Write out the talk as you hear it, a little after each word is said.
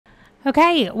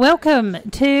Okay, welcome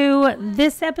to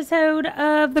this episode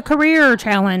of the Career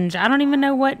Challenge. I don't even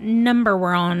know what number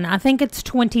we're on. I think it's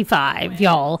 25,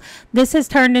 y'all. This has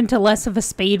turned into less of a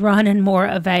speed run and more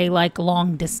of a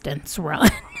long distance run.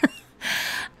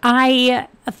 I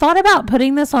thought about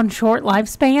putting this on short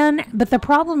lifespan, but the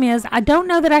problem is I don't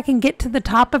know that I can get to the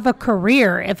top of a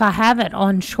career if I have it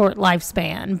on short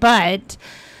lifespan, but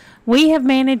we have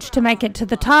managed to make it to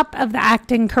the top of the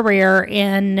acting career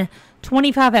in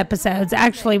 25 episodes.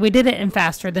 Actually, we did it in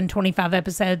faster than 25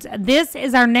 episodes. This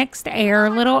is our next heir,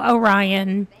 little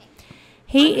Orion.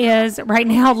 He is right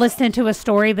now listening to a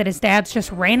story that his dad's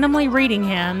just randomly reading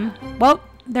him. Well,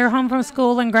 they're home from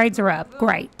school and grades are up.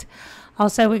 Great.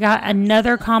 Also, we got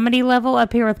another comedy level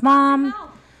up here with Mom.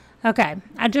 Okay,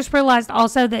 I just realized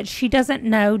also that she doesn't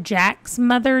know Jack's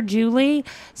mother, Julie,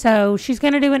 so she's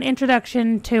going to do an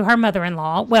introduction to her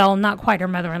mother-in-law. Well, not quite her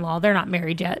mother-in-law. They're not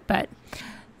married yet, but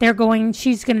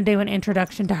she's going to do an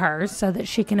introduction to her so that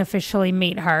she can officially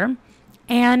meet her.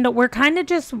 And we're kind of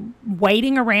just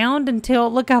waiting around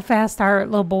until, look how fast our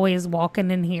little boy is walking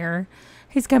in here.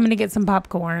 He's coming to get some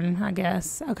popcorn, I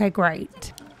guess. Okay,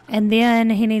 great. And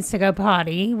then he needs to go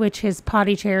potty, which his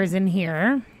potty chair is in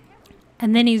here.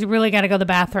 And then he's really got to go to the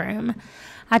bathroom.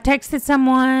 I texted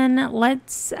someone,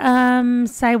 let's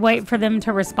say wait for them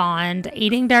to respond.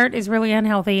 Eating dirt is really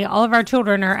unhealthy. All of our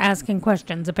children are asking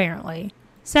questions, apparently.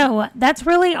 So that's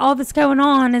really all that's going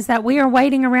on, is that we are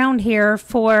waiting around here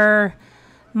for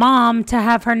Mom to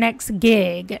have her next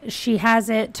gig. She has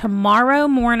it tomorrow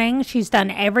morning. She's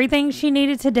done everything she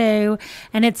needed to do.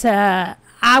 And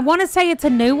I want to say it's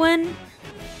a new one.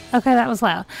 Okay, that was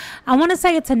loud. I want to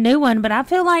say it's a new one, but I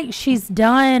feel like she's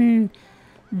done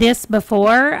this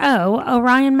before. Oh,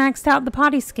 Orion maxed out the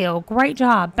potty skill. Great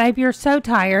job. Babe, you're so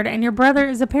tired. And your brother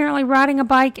is apparently riding a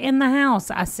bike in the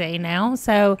house, I see now.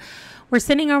 So we're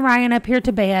sending Orion up here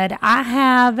to bed.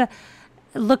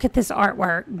 Look at this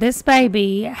artwork. This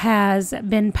baby has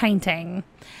been painting.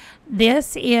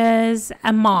 This is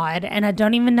a mod, and I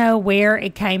don't even know where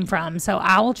it came from. So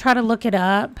I will try to look it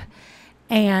up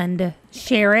and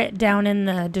share it down in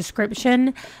the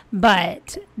description.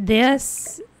 But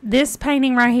this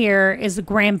painting right here is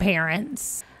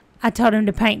grandparents. I told him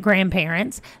to paint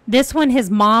grandparents. This one, his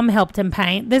mom helped him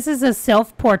paint. This is a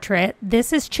self-portrait.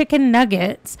 This is chicken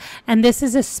nuggets. And this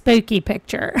is a spooky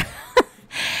picture.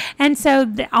 And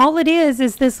so all it is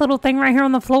this little thing right here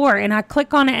on the floor. And I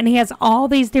click on it, and he has all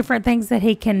these different things that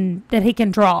he can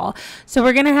draw. So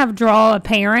we're going to have draw a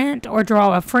parent or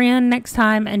draw a friend next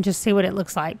time and just see what it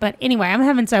looks like. But anyway, I'm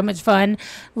having so much fun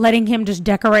letting him just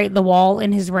decorate the wall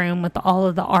in his room with all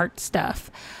of the art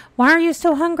stuff. Why are you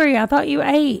still hungry? I thought you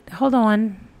ate. Hold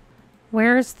on.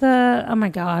 Where's oh my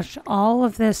gosh, all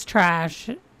of this trash.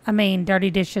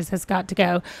 Dirty dishes has got to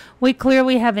go. We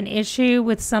clearly have an issue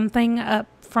with something up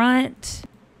front,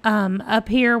 up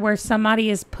here where somebody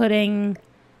is putting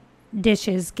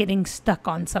dishes getting stuck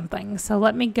on something. So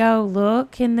let me go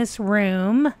look in this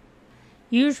room.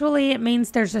 Usually it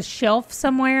means there's a shelf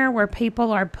somewhere where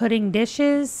people are putting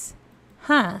dishes.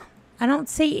 I don't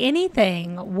see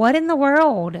anything. What in the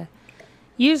world?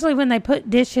 Usually when they put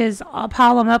dishes, I'll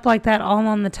pile them up like that all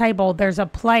on the table. There's a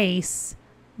place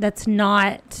that's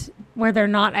not where they're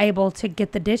not able to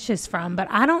get the dishes from. But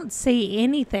I don't see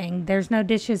anything. There's no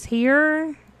dishes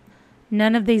here.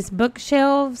 None of these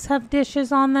bookshelves have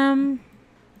dishes on them.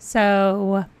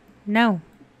 So, no,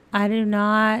 I do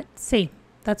not see.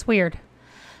 That's weird.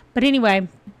 But anyway,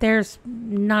 there's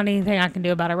not anything I can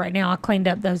do about it right now. I cleaned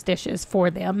up those dishes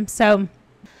for them. So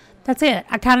that's it.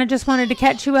 I kind of just wanted to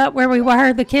catch you up where we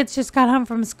were. The kids just got home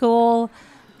from school.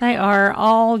 They are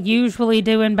all usually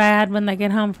doing bad when they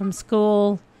get home from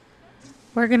school.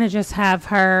 We're going to just have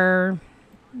her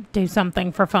do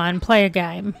something for fun. Play a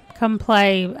game. Come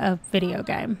play a video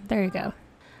game. There you go.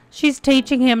 She's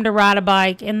teaching him to ride a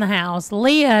bike in the house.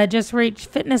 Leah just reached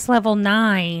fitness level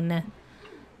 9.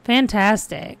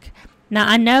 Fantastic. Now,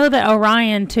 I know that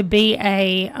Orion to be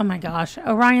oh my gosh.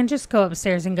 Orion, just go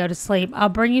upstairs and go to sleep. I'll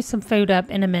bring you some food up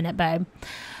in a minute, babe.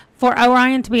 For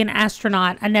Orion to be an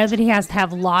astronaut, I know that he has to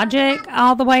have logic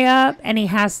all the way up, and he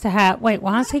has to have, wait,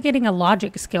 why is he getting a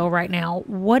logic skill right now?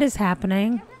 What is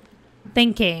happening?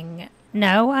 Thinking.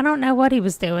 No, I don't know what he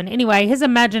was doing. Anyway, his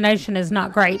imagination is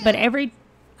not great, but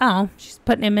she's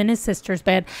putting him in his sister's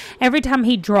bed. Every time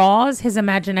he draws, his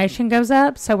imagination goes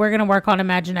up, so we're going to work on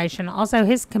imagination. Also,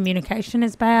 his communication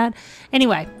is bad.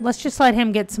 Anyway, let's just let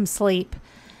him get some sleep,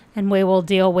 and we will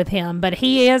deal with him. But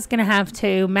he is going to have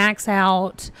to max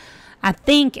out, I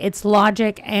think it's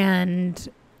logic and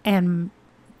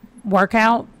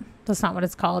workout. That's not what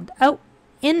it's called. Oh,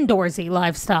 indoorsy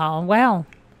lifestyle. Wow.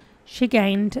 she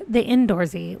gained the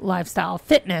indoorsy lifestyle.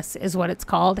 Fitness is what it's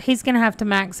called. He's going to have to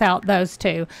max out those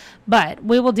two, but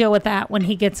we will deal with that when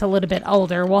he gets a little bit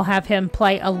older. We'll have him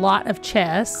play a lot of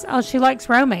chess. Oh, she likes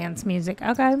romance music.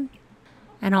 Okay.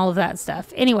 And all of that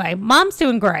stuff. Anyway, Mom's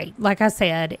doing great. Like I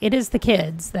said, it is the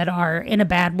kids that are in a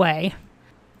bad way.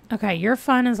 Okay, your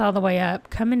fun is all the way up.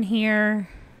 Come in here.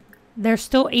 They're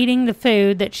still eating the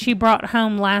food that she brought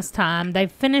home last time.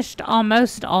 They've finished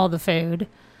almost all the food.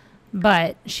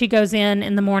 But she goes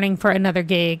in the morning for another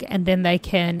gig, and then they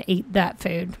can eat that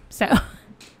food. So,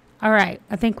 all right,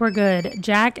 I think we're good.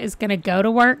 Jack is going to go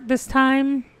to work this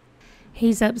time.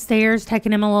 He's upstairs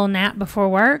taking him a little nap before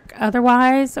work.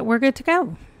 Otherwise, we're good to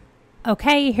go.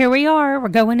 Okay, here we are. We're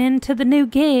going into the new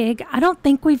gig. I don't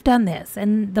think we've done this.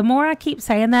 And the more I keep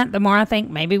saying that, the more I think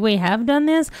maybe we have done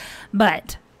this.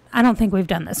 But I don't think we've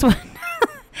done this one.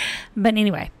 But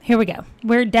anyway, here we go.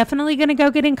 We're definitely going to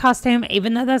go get in costume,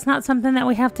 even though that's not something that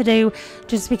we have to do,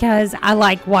 just because I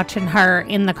like watching her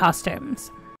in the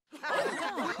costumes.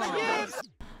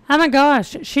 Oh my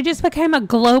gosh, she just became a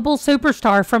global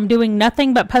superstar from doing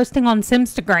nothing but posting on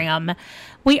Simstagram.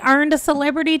 We earned a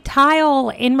celebrity tile.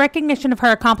 In recognition of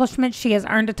her accomplishments, she has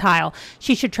earned a tile.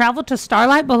 She should travel to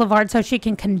Starlight Boulevard so she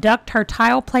can conduct her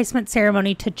tile placement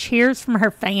ceremony to cheers from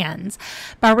her fans.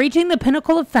 By reaching the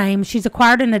pinnacle of fame, she's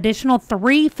acquired an additional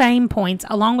 3 fame points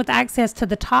along with access to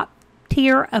the top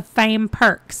tier of fame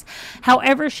perks.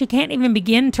 However, she can't even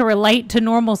begin to relate to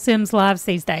normal Sims lives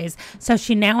these days, so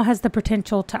she now has the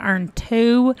potential to earn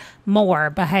 2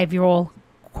 more behavioral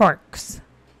quirks.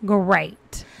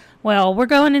 Great. Well, we're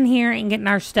going in here and getting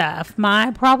our stuff.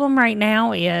 My problem right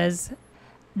now is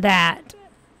that,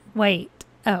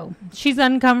 she's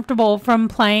uncomfortable from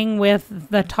playing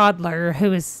with the toddler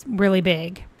who is really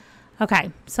big.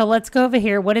 Okay, so let's go over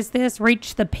here. What is this?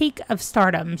 Reach the peak of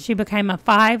stardom. She became a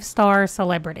 5-star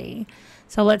celebrity.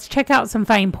 So let's check out some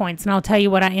fame points, and I'll tell you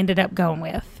what I ended up going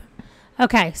with.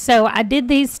 Okay, so I did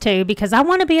these 2 because I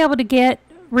want to be able to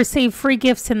receive free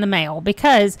gifts in the mail,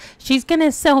 because she's going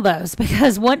to sell those,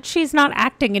 because once she's not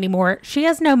acting anymore, she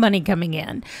has no money coming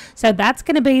in. So that's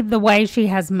going to be the way she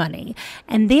has money.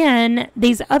 And then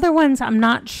these other ones, I'm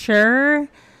not sure.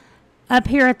 Up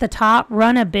here at the top,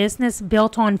 run a business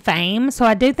built on fame. So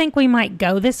I do think we might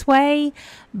go this way,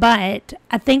 but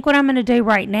I think what I'm going to do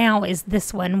right now is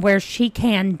this one, where she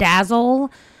can dazzle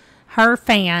her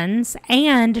fans,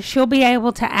 and she'll be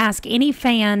able to ask any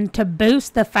fan to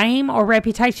boost the fame or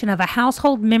reputation of a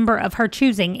household member of her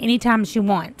choosing anytime she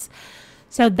wants.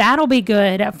 So that'll be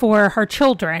good for her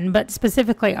children, but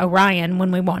specifically Orion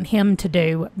when we want him to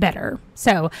do better.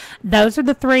 So those are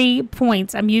the 3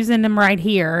 points. I'm using them right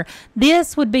here.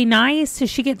 This would be nice so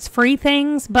she gets free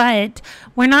things, but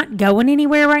we're not going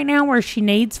anywhere right now where she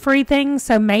needs free things.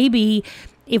 So maybe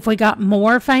if we got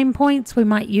more fame points, we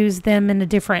might use them in a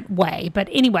different way. But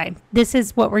anyway, this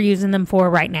is what we're using them for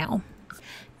right now.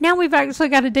 Now we've actually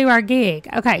got to do our gig.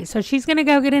 Okay, so she's going to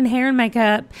go get in hair and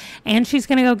makeup, and she's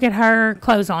going to go get her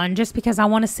clothes on, just because I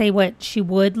want to see what she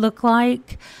would look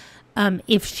like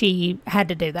if she had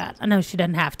to do that. I know she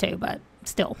doesn't have to, but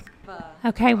still.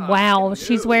 Okay, wow.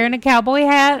 She's wearing a cowboy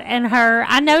hat, and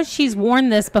I know she's worn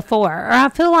this before, or I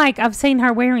feel like I've seen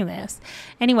her wearing this.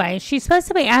 Anyway, she's supposed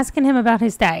to be asking him about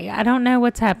his day. I don't know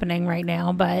what's happening right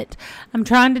now, but I'm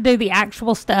trying to do the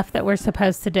actual stuff that we're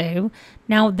supposed to do.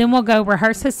 Now, then we'll go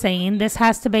rehearse a scene. This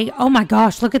has to be, oh my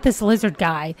gosh, look at this lizard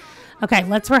guy. Okay,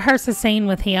 let's rehearse a scene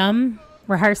with him.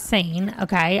 Rehearse scene.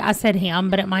 Okay, I said him,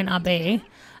 but it might not be.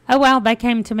 Oh, wow, they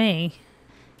came to me.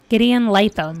 Gideon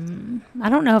Latham. I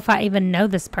don't know if I even know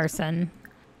this person.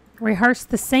 Rehearse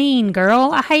the scene,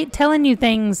 girl. I hate telling you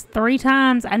things 3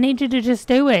 times. I need you to just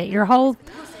do it. Your whole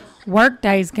work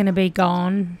day is going to be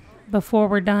gone before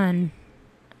we're done.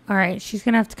 All right, she's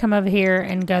going to have to come over here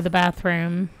and go to the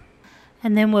bathroom.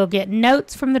 And then we'll get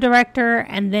notes from the director,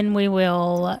 and then we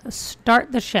will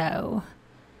start the show.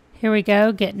 Here we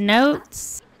go. Get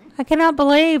notes. I cannot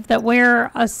believe that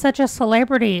we're such a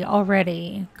celebrity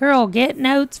already. Girl, get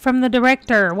notes from the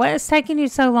director. What is taking you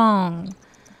so long?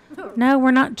 No, we're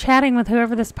not chatting with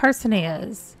whoever this person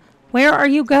is. Where are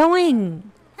you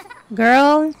going?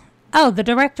 Girl? Oh, the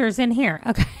director's in here.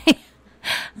 Okay.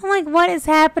 I'm like, what is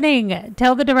happening?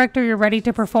 Tell the director you're ready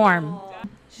to perform.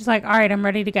 She's like, all right, I'm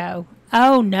ready to go.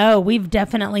 Oh, no, we've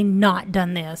definitely not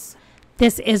done this.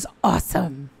 This is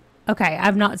awesome. Okay,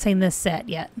 I've not seen this set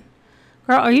yet.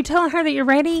 Girl, are you telling her that you're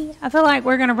ready? I feel like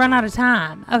we're going to run out of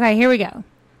time. Okay, here we go.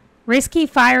 Risky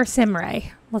Fire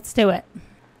Simray. Let's do it.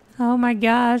 Oh my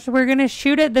gosh, we're going to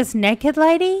shoot at this naked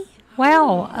lady?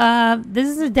 Wow,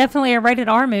 this is definitely a rated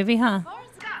R movie, huh?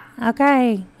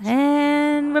 Okay,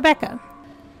 and Rebecca.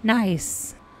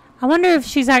 Nice. I wonder if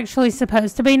she's actually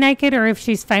supposed to be naked or if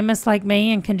she's famous like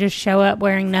me and can just show up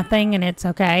wearing nothing and it's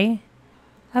okay.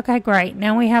 Okay, great.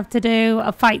 Now we have to do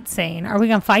a fight scene. Are we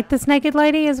going to fight this naked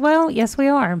lady as well? Yes, we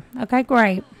are. Okay,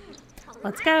 great.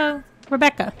 Let's go.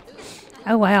 Rebecca.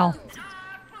 Oh, wow.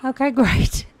 Okay,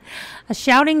 great. A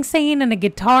shouting scene and a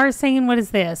guitar scene. What is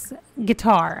this?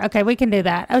 Guitar. Okay, we can do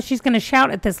that. Oh, she's going to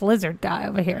shout at this lizard guy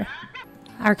over here.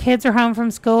 Our kids are home from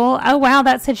school. Oh, wow,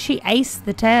 that said she aced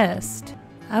the test.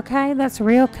 Okay, that's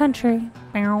real country.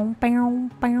 Bow, bow,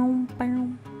 bow, bow.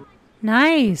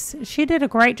 Nice. She did a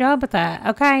great job with that.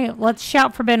 Okay, let's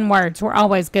shout forbidden words. We're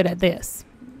always good at this.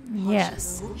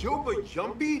 Yes.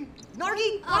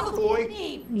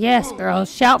 Yes,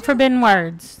 girls. Shout forbidden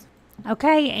words.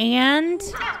 Okay, and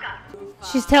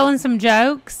she's telling some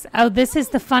jokes. Oh, this is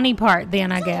the funny part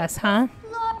then, I guess, huh?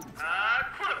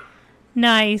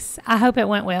 Nice. I hope it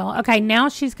went well. Okay, now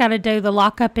she's got to do the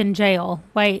lockup in jail.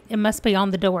 Wait, it must be on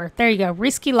the door. There you go.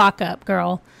 Risky lockup,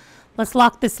 girl. Let's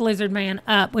lock this lizard man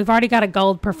up. We've already got a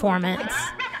gold performance.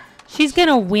 She's going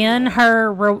to win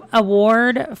her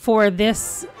award for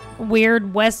this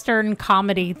weird Western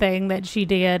comedy thing that she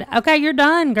did. Okay, you're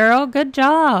done, girl. Good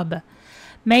job.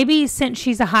 Maybe since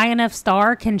she's a high enough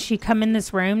star, can she come in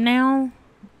this room now?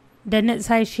 Didn't it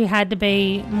say she had to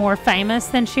be more famous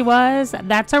than she was?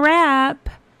 That's a wrap.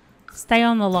 Stay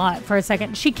on the lot for a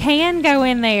second. She can go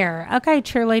in there. Okay,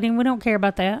 cheerleading. We don't care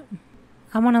about that.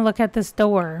 I want to look at this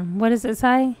door. What does it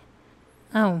say?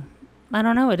 Oh, I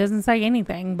don't know. It doesn't say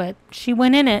anything, but she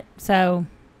went in it, so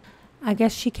I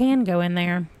guess she can go in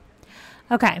there.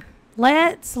 Okay,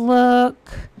 let's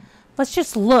look. Let's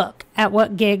just look at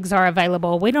what gigs are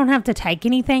available. We don't have to take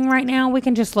anything right now. We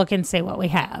can just look and see what we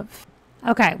have.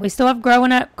 Okay, we still have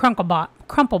Growing Up Crumple Bottom.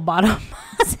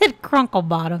 I said Crunkle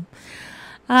Bottom.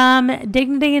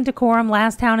 Dignity and Decorum,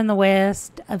 Last Town in the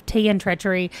West, Of Tea and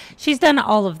Treachery. She's done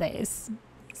all of these.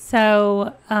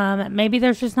 So maybe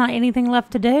there's just not anything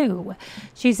left to do.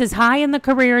 She's as high in the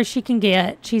career as she can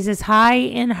get. She's as high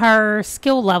in her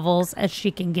skill levels as she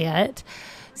can get.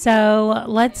 So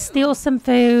let's steal some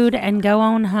food and go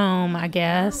on home, I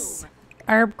guess.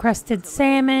 Herb-crusted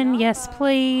salmon, yes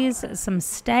please. Some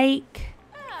steak.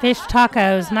 Fish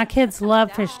tacos. My kids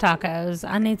love fish tacos.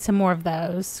 I need some more of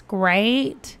those.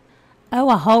 Great. Oh,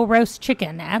 a whole roast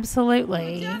chicken.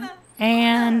 Absolutely.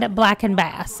 And blackened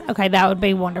bass. Okay, that would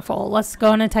be wonderful. Let's go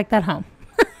on and take that home.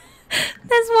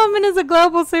 This woman is a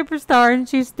global superstar and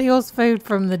she steals food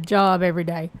from the job every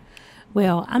day.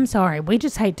 Well, I'm sorry. We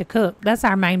just hate to cook. That's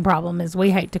our main problem is we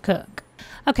hate to cook.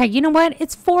 Okay, you know what?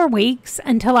 It's 4 weeks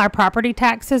until our property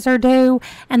taxes are due,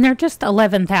 and they're just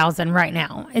 $11,000 right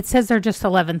now. It says they're just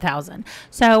 $11,000.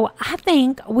 So I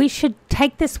think we should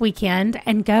take this weekend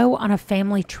and go on a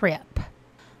family trip.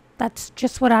 That's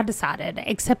just what I decided,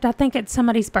 except I think it's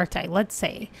somebody's birthday. Let's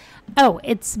see. Oh,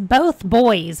 it's both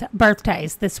boys'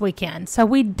 birthdays this weekend, so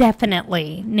we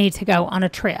definitely need to go on a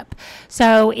trip.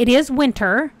 So it is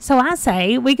winter, so I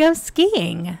say we go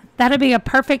skiing. That'd be a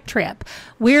perfect trip.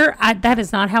 That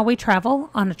is not how we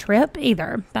travel on a trip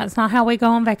either. That's not how we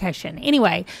go on vacation.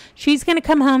 Anyway, she's going to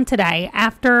come home today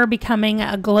after becoming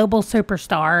a global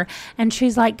superstar. And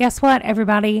she's like, guess what,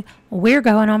 everybody? We're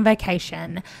going on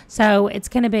vacation. So it's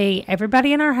going to be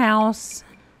everybody in our house.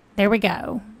 There we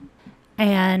go.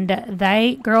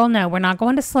 And girl, no, we're not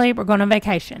going to sleep. We're going on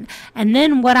vacation. And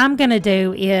then what I'm going to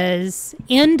do is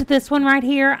end this one right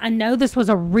here. I know this was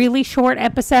a really short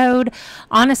episode.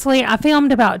 Honestly, I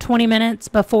filmed about 20 minutes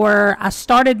before I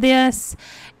started this.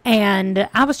 And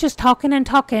I was just talking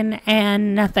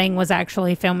and nothing was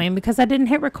actually filming because I didn't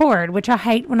hit record, which I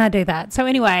hate when I do that. So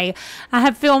anyway, I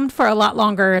have filmed for a lot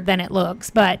longer than it looks.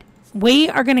 But we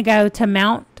are going to go to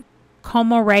Mount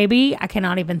Komorebi. I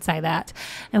cannot even say that.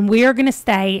 And we are going to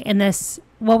stay in this.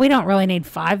 Well, we don't really need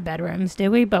 5 bedrooms,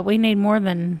 do we? But we need more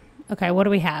than. Okay, what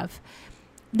do we have?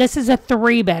 This is a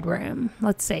 3-bedroom.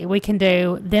 Let's see. We can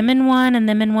do them in one and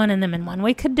them in one and them in one.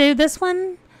 We could do this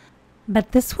one.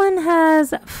 But this one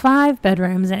has 5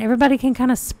 bedrooms and everybody can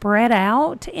kind of spread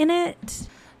out in it.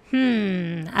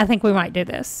 I think we might do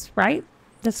this, right?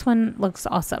 This one looks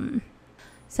awesome.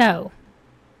 So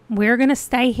we're going to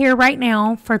stay here right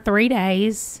now for 3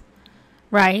 days,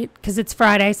 right? Because it's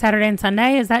Friday, Saturday, and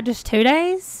Sunday. Is that just 2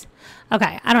 days?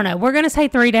 Okay, I don't know. We're going to say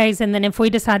 3 days, and then if we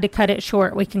decide to cut it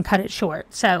short, we can cut it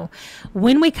short. So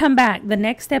when we come back, the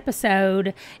next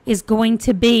episode is going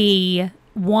to be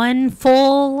one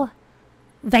full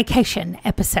vacation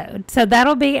episode. So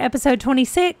that'll be episode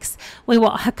 26. We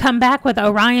will come back with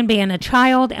Orion being a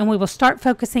child, and we will start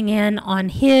focusing in on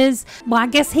his, well, I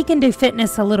guess he can do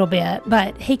fitness a little bit,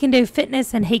 but he can do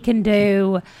fitness and he can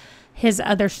do his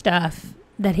other stuff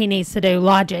that he needs to do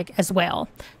logic as well.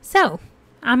 So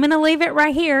I'm going to leave it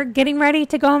right here, getting ready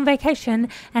to go on vacation,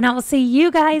 and I will see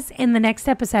you guys in the next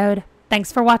episode.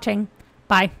 Thanks for watching.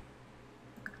 Bye.